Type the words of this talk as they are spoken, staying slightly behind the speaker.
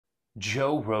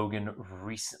Joe Rogan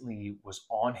recently was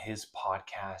on his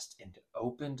podcast and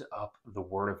opened up the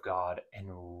Word of God and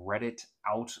read it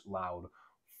out loud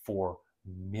for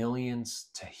millions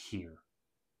to hear.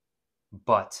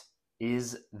 But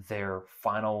is their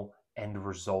final end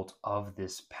result of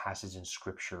this passage in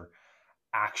Scripture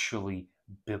actually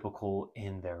biblical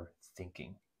in their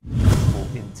thinking? Well,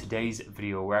 in today's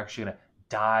video, we're actually going to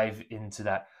dive into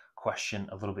that question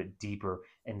a little bit deeper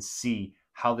and see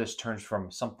how this turns from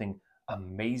something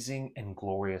amazing and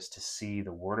glorious to see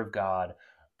the Word of God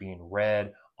being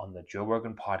read on the Joe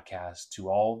Rogan podcast to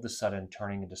all of a sudden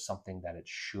turning into something that it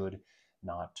should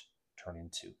not turn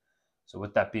into. So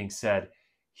with that being said,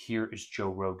 here is Joe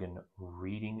Rogan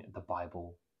reading the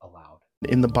Bible aloud.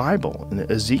 In the Bible, in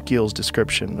Ezekiel's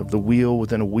description of the wheel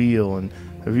within a wheel, and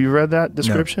have you read that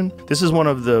description? No. This is one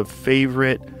of the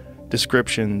favorite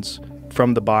descriptions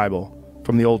from the Bible,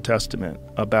 from the Old Testament,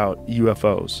 about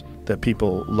UFOs that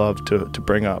people love to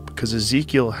bring up, because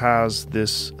Ezekiel has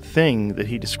this thing that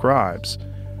he describes.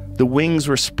 The wings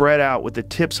were spread out with the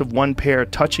tips of one pair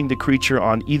touching the creature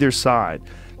on either side.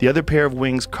 The other pair of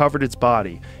wings covered its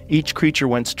body. Each creature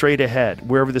went straight ahead.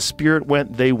 Wherever the spirit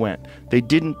went, they went. They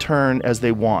didn't turn as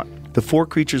they want. The four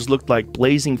creatures looked like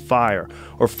blazing fire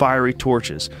or fiery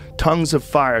torches. Tongues of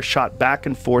fire shot back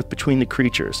and forth between the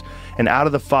creatures, and out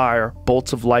of the fire,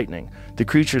 bolts of lightning. The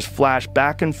creatures flashed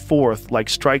back and forth like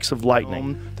strikes of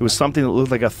lightning. There was something that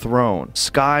looked like a throne,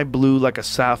 sky blue like a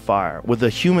sapphire, with a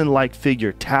human-like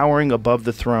figure towering above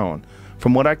the throne.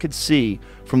 From what I could see,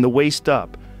 from the waist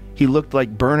up, he looked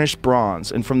like burnished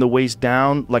bronze, and from the waist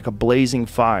down, like a blazing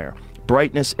fire.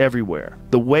 Brightness everywhere.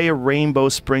 The way a rainbow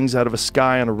springs out of a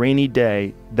sky on a rainy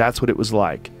day, that's what it was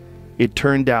like. It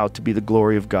turned out to be the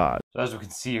glory of God. So as we can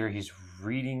see here, he's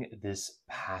reading this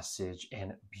passage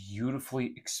and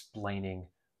beautifully explaining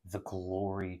the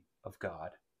glory of God.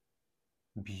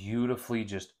 Beautifully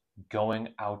just going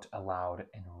out aloud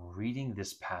and reading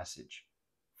this passage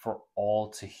for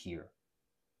all to hear.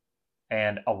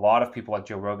 And a lot of people, like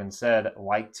Joe Rogan said,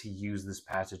 like to use this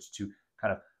passage to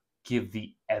kind of give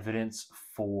the evidence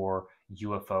for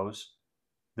UFOs.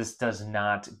 This does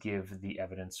not give the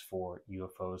evidence for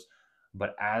UFOs,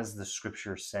 but as the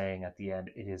scripture is saying at the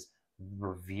end, it is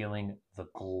revealing the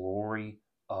glory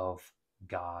of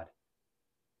God.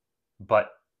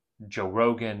 But Joe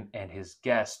Rogan and his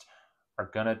guest are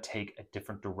going to take a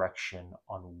different direction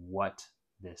on what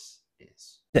this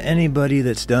is. To anybody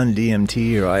that's done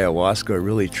DMT or ayahuasca or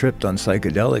really tripped on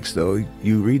psychedelics, though,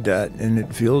 you read that and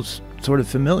it feels sort of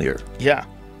familiar. Yeah.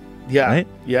 Yeah. Right?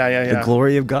 Yeah. The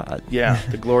glory of God. Yeah,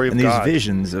 the glory of and God. And these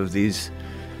visions of these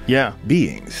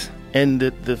beings. And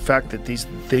the fact that these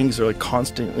things are like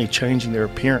constantly changing their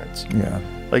appearance. Yeah.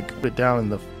 Like put down in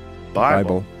the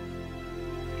Bible.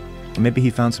 Maybe he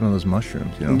found some of those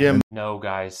mushrooms, you know? Yeah. No,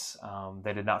 guys,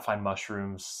 they did not find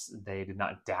mushrooms. They did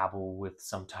not dabble with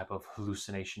some type of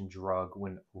hallucination drug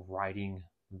when writing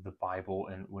the Bible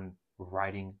and when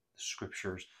writing the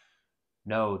scriptures.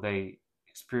 No, they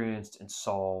experienced and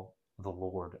saw the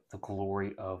Lord, the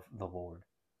glory of the Lord.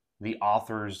 The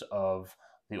authors of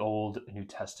the Old and New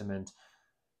Testament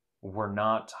were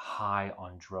not high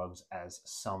on drugs as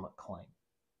some claim.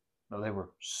 No, they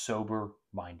were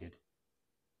sober-minded.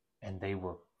 And they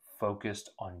were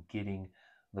focused on getting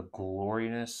the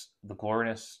gloriness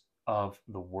of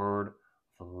the Word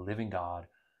of the living God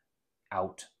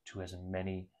out to as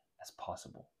many as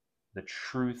possible. The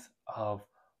truth of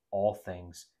all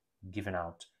things given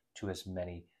out to as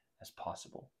many as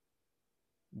possible.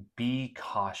 Be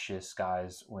cautious,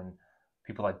 guys, when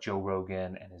people like Joe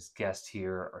Rogan and his guest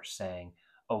here are saying,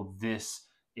 oh, this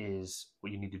is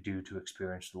what you need to do to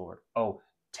experience the Lord. Oh,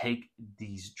 take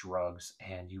these drugs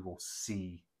and you will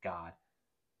see God.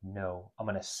 No, I'm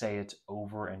going to say it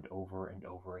over and over and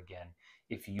over again.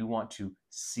 If you want to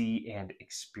see and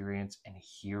experience and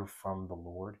hear from the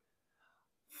Lord,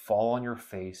 fall on your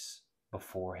face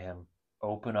before Him,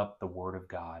 open up the Word of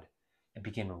God, and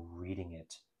begin reading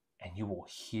it. And you will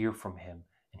hear from Him,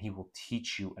 and He will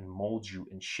teach you and mold you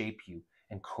and shape you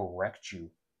and correct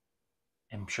you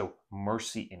and show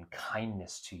mercy and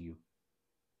kindness to you.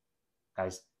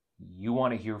 Guys, you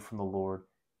want to hear from the Lord,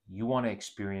 you want to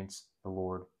experience the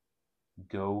Lord,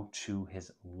 go to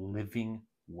His living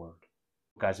Word.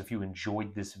 Guys, if you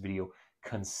enjoyed this video,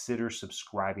 consider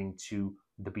subscribing to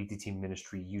the BTteam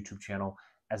Ministry YouTube channel,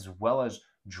 as well as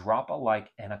drop a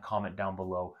like and a comment down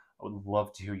below. I would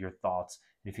love to hear your thoughts.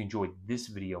 And if you enjoyed this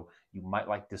video, you might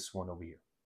like this one over here.